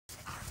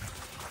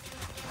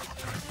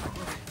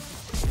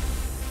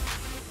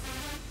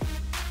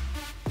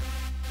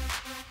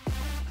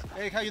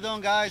Hey, how you doing,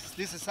 guys?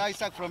 This is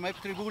Isaac from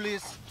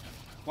F3Bullies.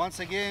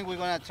 Once again, we're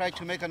gonna try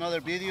to make another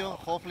video.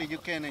 Hopefully you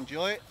can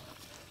enjoy it.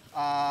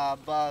 I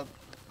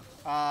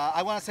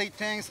want to say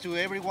thanks to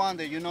everyone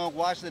that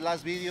watched the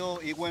last video.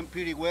 It went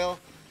pretty well.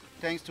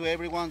 Thanks to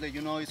everyone that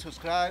is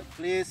subscribed.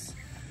 Please,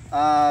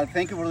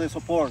 thank you for the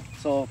support.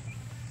 So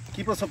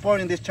keep on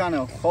supporting this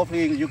channel.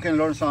 Hopefully you can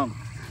learn some.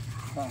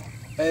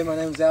 Hey, my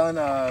name's Alan.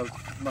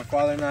 My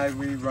father and I,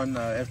 we run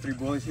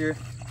F3Bullies here.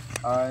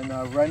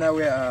 Right now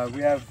we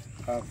have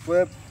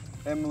Flip,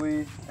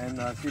 Emily, and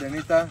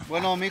Sirenita.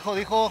 Bueno, mi hijo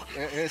dijo,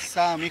 es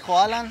mi hijo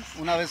Alan,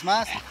 una vez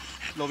más.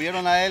 Lo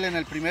vieron a él en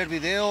el primer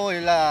video.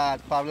 Él, para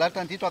hablar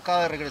tantito,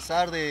 acaba de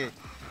regresar de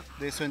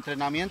su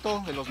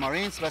entrenamiento de los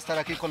Marines. Va a estar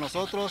aquí con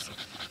nosotros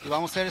y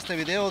vamos a hacer este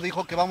video.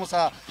 Dijo que vamos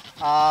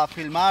a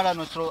filmar a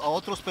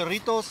otros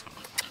perritos.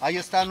 Ahí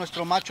está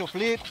nuestro macho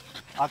Flip.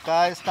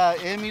 Acá está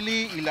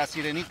Emily y la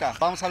Sirenita.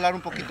 Vamos a hablar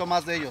un poquito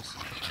más de ellos.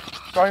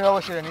 Starting out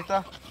with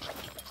Sirenita.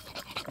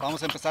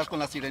 Vamos a empezar con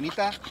la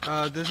Sirenita.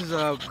 This is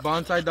a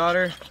bonsai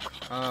daughter,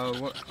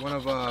 one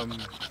of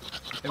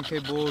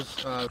MK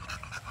Bull's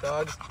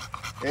dogs.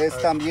 Es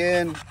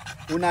también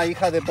una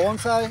hija de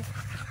bonsai.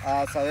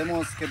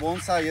 Sabemos que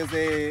bonsai es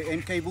de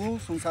MK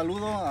Bulls. Un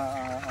saludo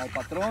al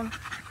patrón.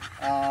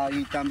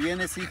 Y también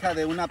es hija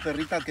de una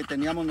perrita que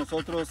teníamos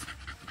nosotros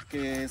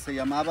que se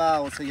llamaba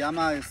o se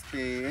llama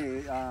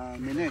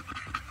Nene.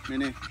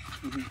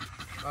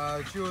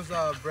 She was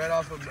bred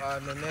off of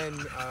Nene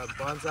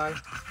bonsai.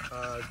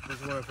 This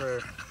is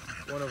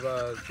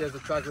she has the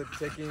chocolate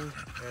ticking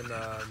and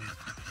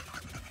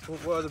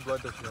what other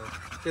blood does she know?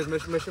 She has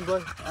mission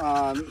blood?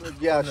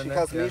 Yeah, she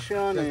has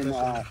mission, and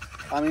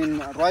I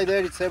mean, right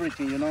there it's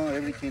everything,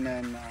 everything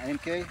in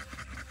MK.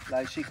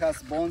 Like she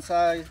has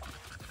bonsai,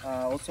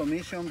 also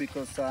mission,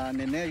 because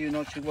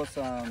Nene, she was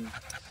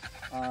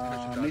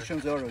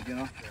mission zero,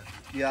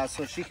 Yeah,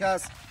 so she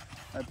has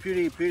a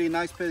pretty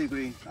nice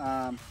pedigree.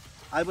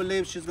 I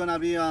believe she's gonna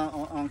be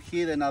on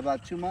heat in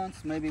about 2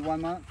 months, maybe 1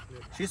 month. Yeah.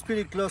 She's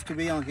pretty close to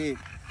be on heat.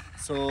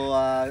 So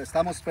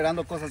estamos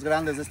esperando cosas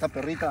grandes de esta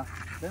perrita.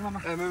 Ven, mamá.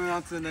 And moving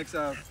on to the next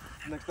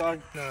dog,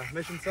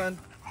 mission son,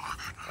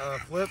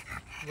 Flip,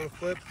 little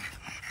Flip.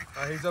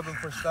 He's up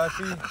for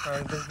Stuffy.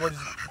 This boy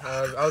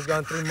I was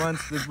gone 3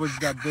 months. This boy just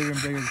got bigger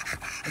and bigger.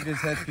 Look at his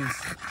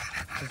headpiece.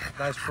 Just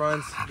nice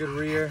fronts, good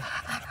rear.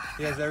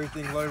 He has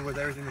everything loaded with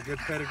everything, a good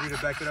pedigree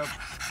to back it up.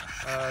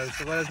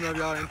 So let us know if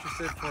y'all are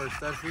interested for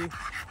Stuffy.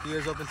 He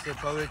is open to the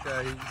public.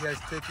 He has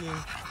ticking.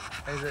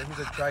 He's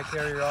a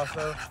tri-carrier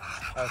also.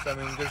 So I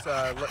mean, just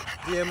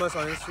DM us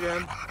on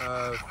Instagram.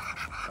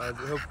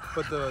 He'll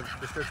put the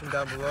description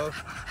down below.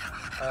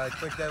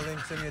 Click that link,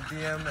 send me a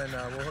DM, and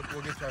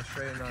we'll get y'all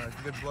straight and a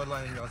good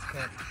bloodline in y'all's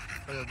camp.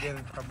 So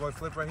again, our boy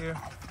Flip right here.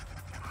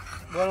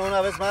 Bueno,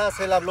 una vez más,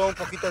 él habló un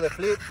poquito de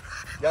Flip.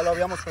 Ya lo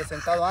habíamos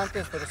presentado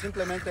antes, pero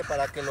simplemente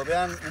para que lo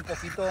vean un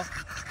poquito.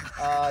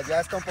 Ya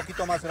está un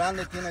poquito más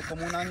grande, tiene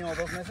como 1 año o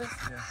 2 meses.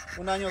 Yeah.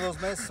 1 año, 2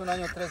 meses, 1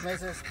 año, 3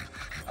 meses.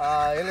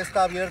 Él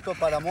está abierto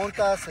para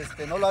montas.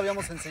 No lo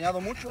habíamos enseñado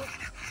mucho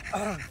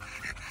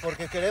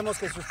porque queremos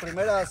que sus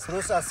primeras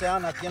cruzas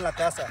sean aquí en la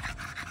casa.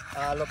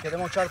 Lo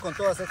queremos echar con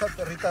todas estas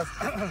perritas.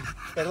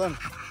 Perdón.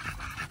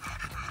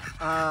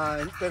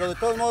 Pero de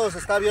todos modos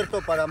está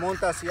abierto para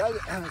montas. Si a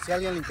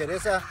alguien le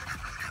interesa,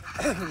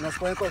 nos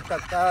pueden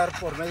contactar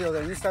por medio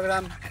de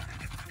Instagram,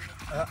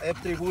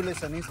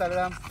 F3Bullies en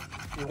Instagram.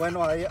 Y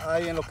bueno,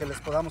 ahí en lo que les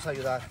podamos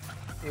ayudar.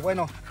 Y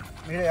bueno,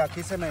 mire,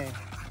 aquí se me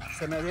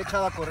había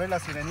echado a correr la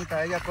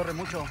Sirenita. Ella corre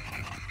mucho,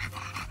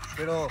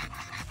 pero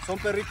son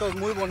perritos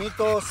muy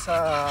bonitos.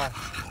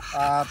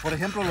 Por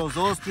ejemplo, los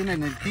dos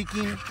tienen el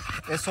ticking.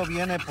 Eso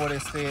viene por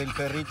el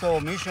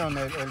perrito Mission,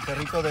 el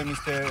perrito de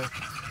Mr.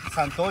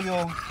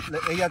 Santoyo.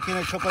 Ella tiene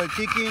el chocolate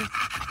ticking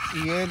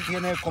y él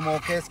tiene como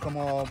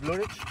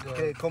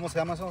blurridge. ¿Cómo se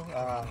llama eso?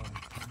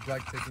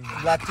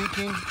 Black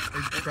ticking.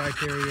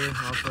 Tri-carrier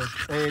also.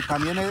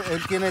 También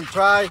él tiene el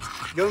try.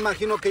 Yo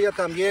imagino que ella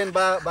también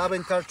va a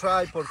aventar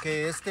try,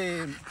 porque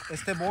este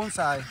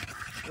bonsai,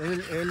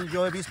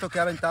 yo he visto que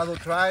ha aventado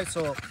try,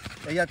 so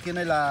ella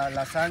tiene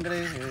la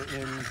sangre,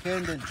 el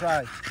gen del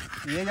try.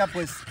 Y ella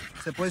pues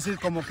se puede decir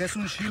como que es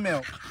un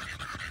shemale.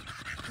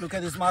 Look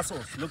at his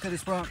muscles, look at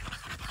his front.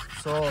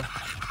 So,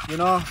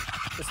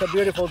 it's a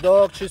beautiful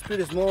dog. She's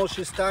pretty small,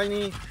 she's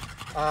tiny.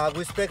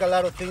 We expect a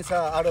lot of things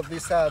out of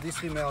this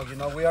female.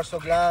 We are so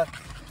glad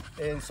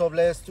and so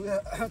blessed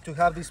to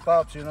have these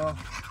pups.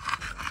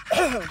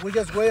 We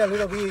just wait a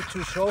little bit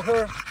to show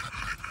her,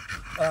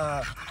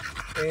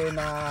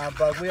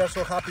 but we are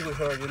so happy with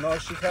her.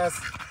 She has,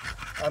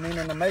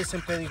 an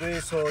amazing pedigree,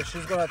 so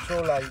she's gonna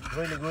throw like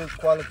really good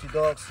quality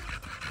dogs.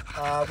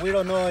 We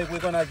don't know if we're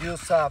gonna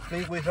use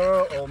Flip with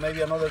her or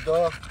maybe another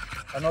dog,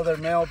 another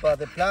male, but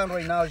the plan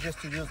right now is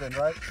just to use them,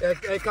 right?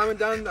 Hey, comment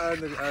down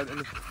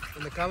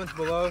in the comments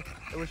below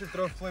if we should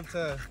throw Flip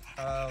to,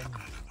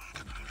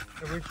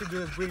 if we should do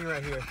this breeding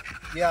right here.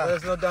 Yeah. Let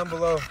us know down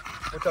below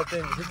what y'all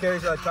think. He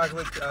carries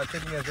chocolate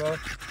ticking as well.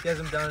 He has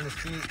them down in his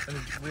feet and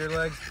his rear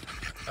legs.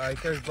 He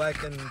carries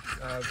black and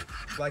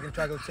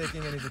chocolate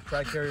ticking, and he's a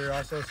tri carrier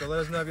also. So let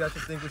us know if you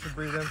actually think we should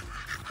breed him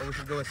or we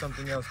should go with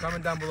something else.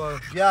 Comment down below.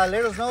 Yeah,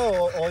 let us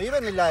know, or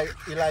even like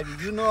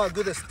you know a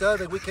good stud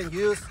that we can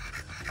use.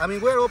 I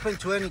mean, we're open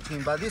to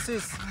anything, but this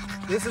is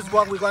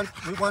what we want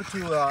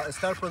to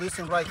start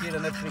producing right here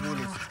in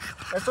F3Bullies.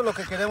 Esto es lo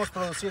que queremos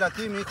producir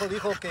aquí. Mi hijo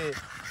dijo que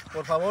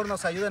por favor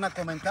nos ayuden a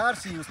comentar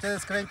si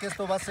ustedes creen que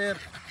esto va a ser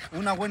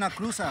una buena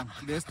cruza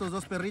de estos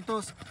dos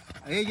perritos.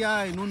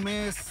 Ella en un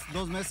mes,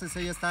 2 meses,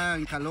 ella está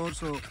en calor,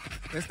 so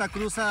esta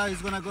cruza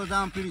is gonna go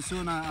down pretty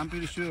soon, I'm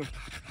pretty sure.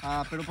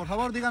 Pero por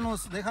favor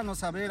déjanos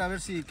saber a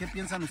ver si qué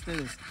piensan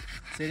ustedes.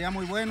 Sería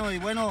muy bueno. Y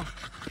bueno,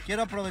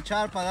 quiero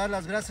aprovechar para dar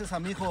las gracias a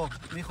mi hijo.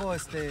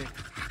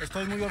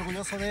 Estoy muy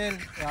orgulloso de él.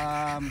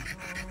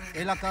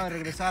 Él acaba de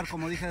regresar,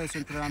 como dije, de su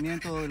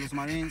entrenamiento de los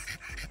Marines.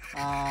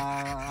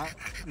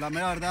 La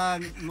mera verdad,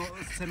 no,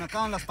 se me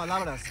acaban las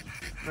palabras,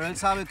 pero él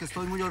sabe que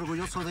estoy muy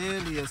orgulloso de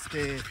él y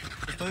estoy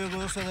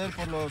orgulloso de él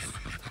por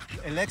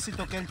el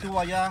éxito que él tuvo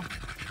allá.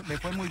 Le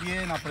fue muy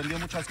bien, aprendió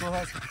muchas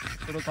cosas,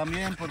 pero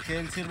también porque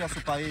él sirve a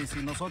su país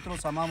y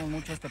nosotros amamos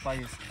mucho este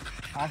país.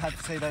 I have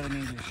to say that in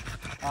English.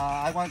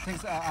 I want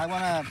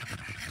to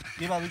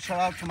give a big shout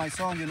out to my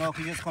son. You know,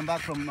 he just come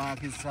back from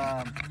his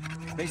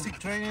basic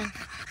training,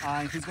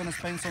 and he's going to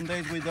spend some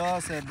days with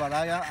us. But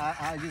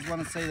I just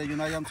want to say that, you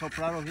know, I am so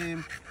proud of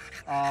him.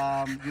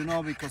 You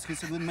know, because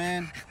he's a good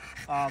man.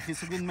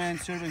 He's a good man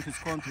serving his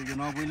country. You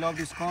know, we love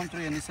this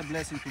country, and it's a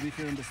blessing to be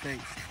here in the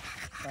States.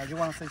 You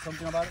want to say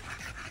something about it?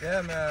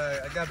 Yeah,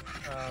 man. I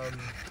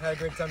had a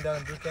great time down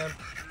in boot camp.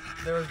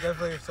 There was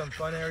definitely some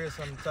fun areas,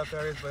 some tough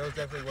areas, but it was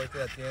definitely worth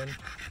it at the end.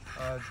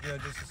 You know,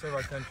 just to serve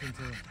our country and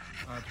to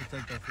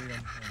protect our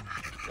freedom.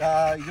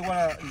 You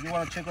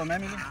wanna check on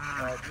Emily?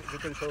 You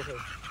can show her.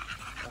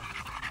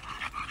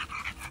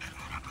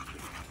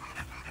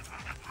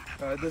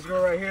 This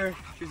girl right here,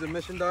 she's a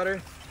mission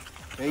daughter.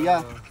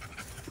 Ella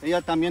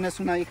también es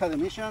una hija de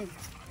Mission.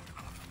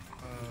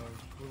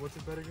 What's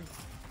it better?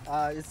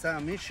 It's a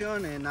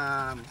Mission and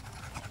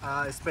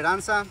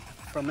Esperanza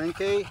from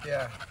NK.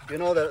 Yeah. You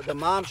know, the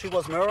mom, she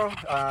was Mero.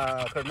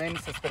 Her name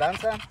is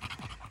Esperanza.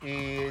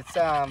 Y it's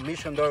a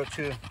Mission daughter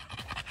too.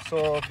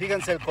 So,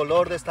 fíjense el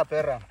color de esta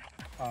perra.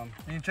 You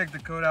can check the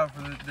code out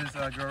for this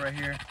girl right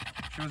here.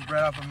 She was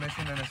bred off of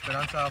Mission and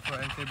Esperanza off of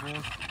NK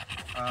Bulls.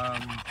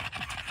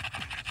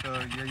 So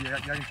yeah, you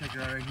can check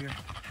her out right here.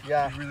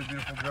 Yeah. She's a really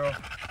beautiful girl.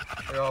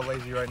 They're all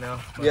lazy right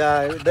now.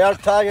 Yeah, they are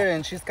tired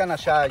and she's kind of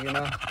shy, you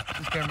know.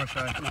 She's camera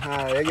shy.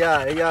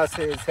 Ella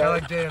se I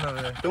like Jaden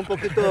over there. Un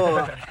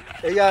poquito,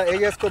 ella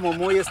es como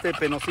muy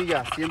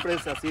penosilla, siempre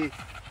es así.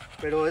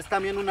 Pero es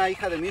también una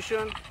hija de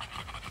Mission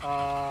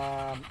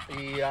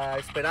y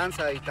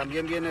Esperanza, y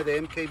también viene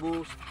de MK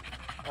Bulls.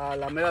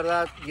 La mera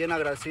verdad, bien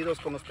agradecidos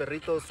con los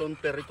perritos, son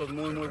perritos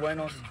muy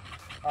buenos.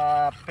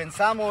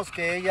 Pensamos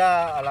que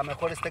ella a lo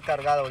mejor esté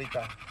cargada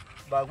ahorita,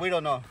 but we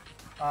don't know.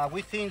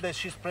 We think that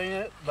she's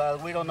pregnant,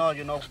 but we don't know,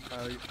 you know.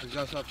 There's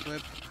also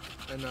Flip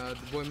and the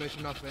boy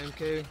Mission off of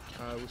MK,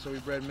 so we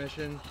bred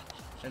Mission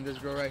and this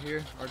girl right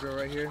here, our girl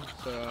right here.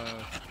 So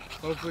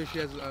hopefully she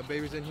has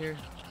babies in here,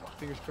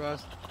 fingers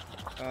crossed.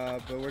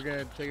 But we're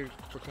gonna take it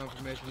for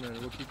confirmation and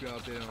we'll keep you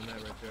updated on that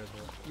right there as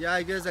well. Yeah,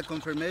 I guess the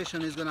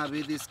confirmation is gonna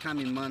be this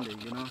coming Monday,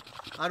 you know.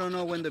 I don't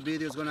know when the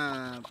video is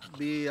gonna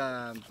be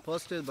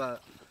posted,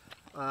 but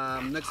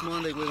next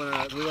Monday we're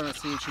gonna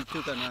see if she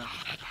took or not.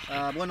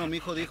 Bueno, mi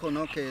hijo dijo,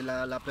 ¿no?, que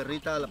la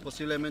perrita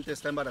posiblemente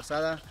está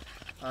embarazada.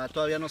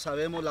 Todavía no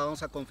sabemos, la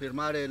vamos a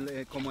confirmar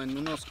como en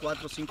unos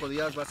 4 o 5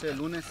 días, va a ser el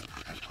lunes,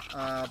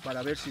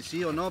 para ver si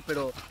sí o no,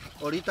 pero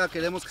ahorita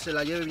queremos que se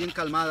la lleve bien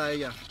calmada a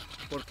ella.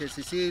 Porque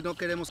si sí, no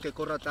queremos que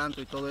corra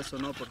tanto y todo eso,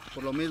 ¿no?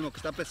 Por lo mismo, que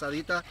está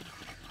pesadita.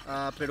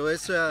 Pero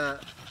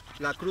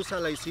la cruza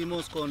la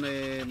hicimos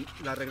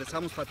la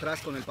regresamos para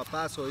atrás con el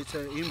papá, so it's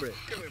an inbred.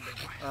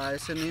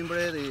 Es un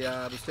inbred y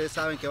ustedes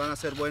saben que van a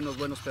ser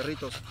buenos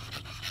perritos.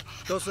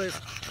 Entonces,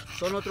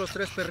 son otros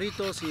 3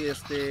 perritos y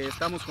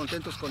estamos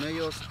contentos con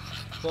ellos.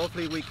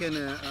 Hopefully we're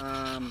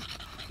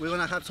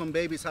gonna have some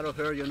babies out of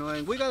her, you know.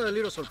 And we got a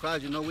little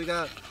surprise, you know. We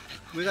got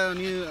a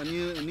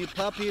new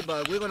puppy,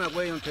 but we're gonna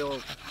wait until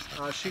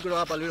she grow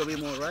up a little bit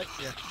more, right?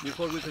 Yeah.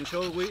 Before we can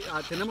show.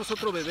 Tenemos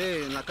otro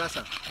bebé en la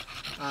casa,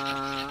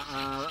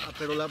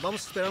 pero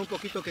vamos a esperar un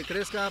poquito que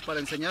crezca para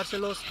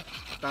enseñárselos.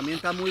 También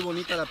está muy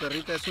bonita la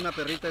perrita, es una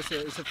perrita,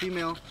 es a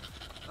female.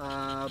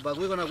 But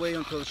we're gonna wait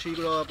until she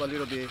grow up a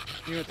little bit.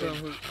 You want to tell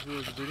them who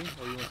was breeding,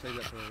 or you want to say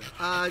that for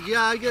later?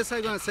 Yeah, I guess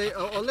I'm gonna say.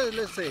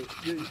 Let's say.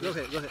 Go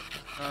ahead.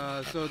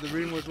 So the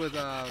breeding was with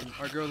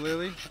our girl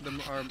Lily,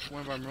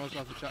 one of our Moros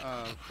off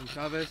from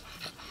Chavez.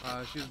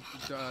 She's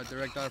a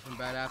direct daughter from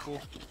Bad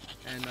Apple.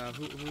 And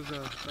who's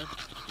the son?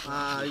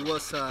 It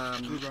was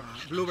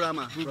Blue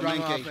Brahma Blue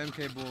Brahma off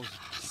MK Bulls.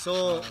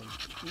 So,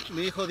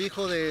 mi hijo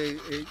dijo de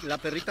la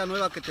perrita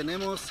nueva que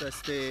tenemos,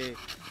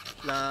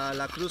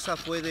 la cruza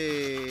fue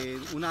de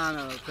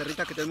una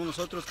perrita que tenemos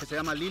nosotros que se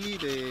llama Lily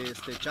de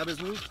Chávez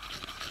Bulls,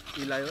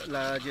 y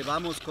la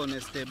llevamos con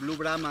Blue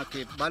Brahma,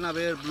 que van a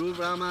ver Blue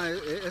Brahma,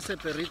 ese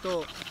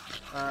perrito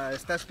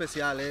está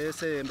especial,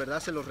 en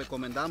verdad se los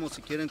recomendamos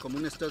si quieren como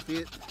un stud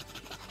feed,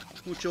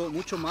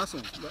 mucho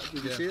muscle.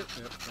 Did you see it?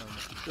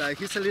 Like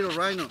he's a little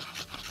rhino,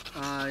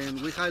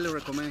 and we highly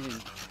recommend him.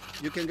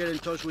 You can get in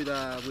touch with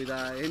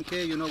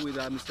MK, you know, with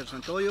Mr.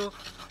 Santoyo.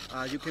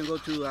 You can go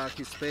to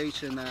his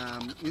page and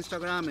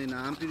Instagram, and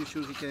I'm pretty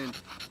sure he can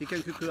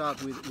hook you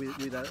up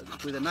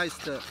with a nice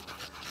stuff.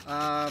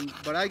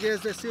 But I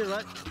guess that's it,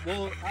 right?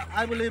 Well,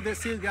 I believe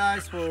that's it,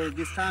 guys, for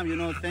this time. You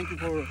know, thank you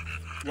for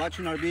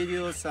watching our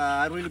videos.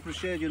 I really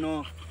appreciate, you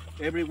know,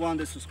 everyone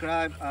that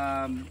subscribe.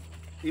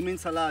 It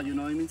means a lot, you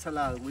know, it means a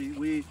lot.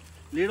 We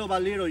little by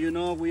little, you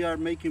know, we are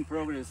making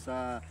progress,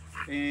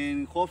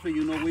 and hopefully,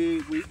 you know,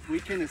 we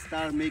can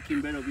start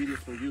making better videos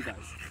for you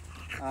guys.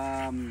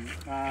 I'm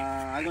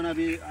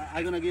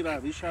gonna give a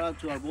big shout out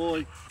to our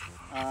boy,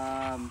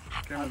 our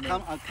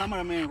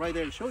cameraman right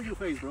there. Show your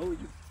face, bro.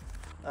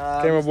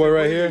 Camera boy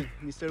right here,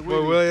 Mr.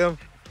 Boy William.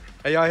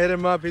 Hey, y'all hit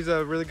him up. He's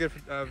a really good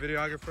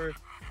videographer,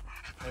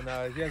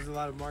 and he has a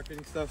lot of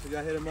marketing stuff. So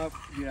y'all hit him up.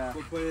 Yeah.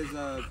 We'll put his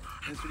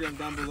Instagram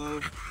down below.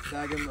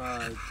 Tag him.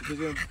 Give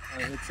him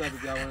hits up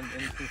if y'all want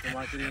anything for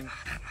marketing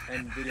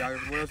and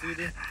videography. What else do you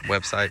do?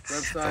 Websites,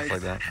 stuff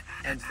like that.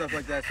 And stuff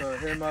like that. So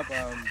hit him up.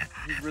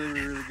 He's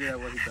really good at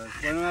what he does.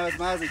 Bueno, una vez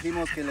más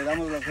dijimos que le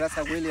damos las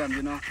gracias a William,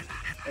 you know.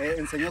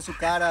 Enseñó su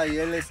cara y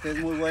él es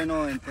muy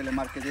bueno en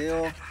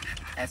telemarketeo,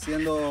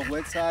 haciendo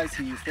websites.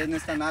 Si ustedes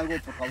necesitan algo,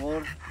 por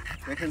favor,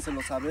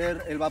 déjenselo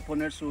saber. Él va a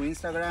poner su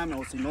Instagram,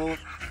 o si no,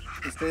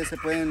 ustedes se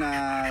pueden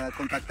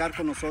contactar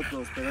con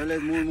nosotros. Pero él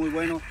es muy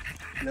bueno.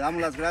 Le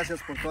damos las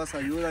gracias por toda su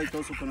ayuda y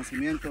todo su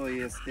conocimiento.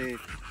 Y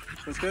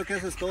pues creo que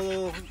eso es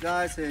todo,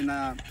 guys.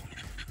 And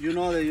you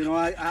know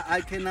that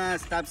I cannot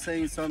stop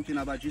saying something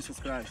about Jesus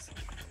Christ.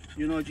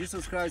 You know,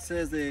 Jesus Christ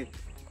says that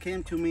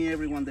came to me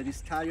everyone that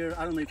is tired.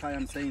 I don't know if I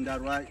am saying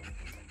that right,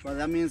 but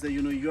that means that,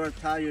 you know, you are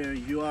tired,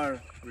 you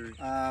are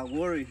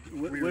weary.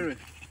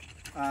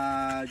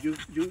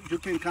 You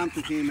can come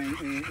to him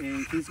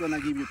and he's gonna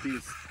give you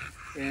peace.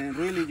 And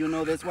really, you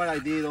know, that's what I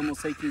did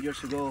almost 18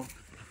 years ago.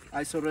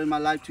 I surrendered my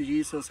life to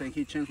Jesus and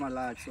he changed my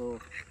life. So,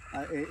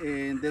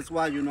 and that's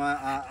why, you know,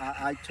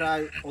 I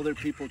try other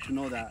people to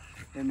know that.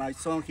 And my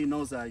son, he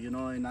knows that, you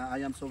know, and I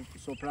am so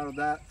proud of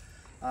that.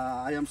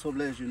 I am so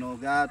blessed, you know.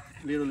 God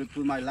literally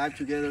put my life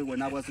together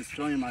when I was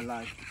destroying my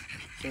life.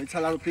 So it's a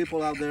lot of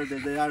people out there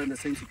that they are in the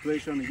same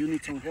situation. If you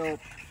need some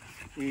help,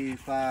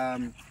 if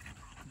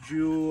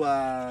you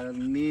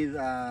need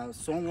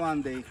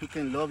someone who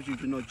can love you,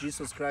 you know,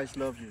 Jesus Christ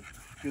loves you.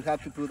 You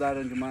have to put that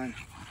in your mind.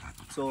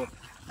 So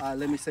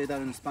let me say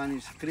that in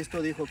Spanish.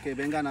 Cristo dijo que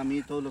vengan a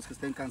mí todos los que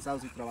estén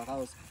cansados y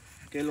trabajados,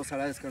 que Él los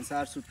hará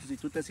descansar. Si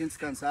tú te sientes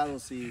cansado,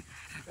 si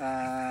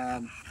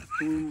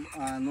tú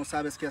no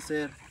sabes qué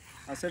hacer,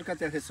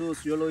 acércate a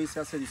Jesús. Yo lo hice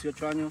hace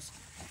 18 años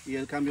y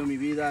Él cambió mi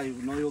vida, y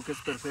no digo que es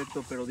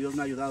perfecto, pero Dios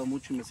me ha ayudado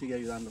mucho y me sigue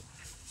ayudando.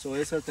 So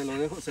eso se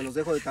los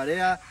dejo de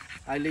tarea.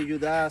 I leave you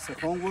that as a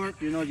homework,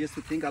 you know, just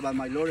to think about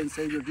my Lord and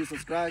Savior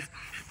Jesus Christ,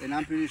 and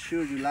I'm pretty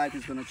sure your life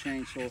is going to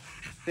change. So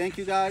thank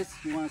you, guys.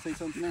 You want to say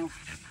something else?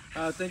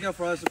 Thank you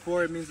for all the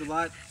support. It means a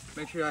lot.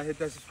 Make sure y'all hit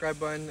that subscribe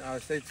button.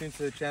 Stay tuned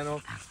to the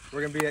channel.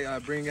 We're going to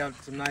be bringing out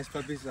some nice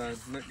puppies.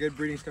 Good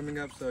breedings coming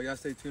up, so y'all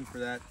stay tuned for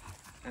that.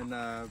 And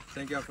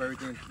thank y'all for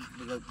everything,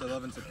 the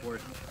love and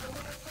support.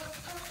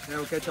 Yeah,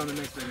 we'll catch you on the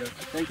next video.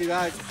 Thank you,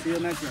 guys. See you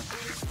next time.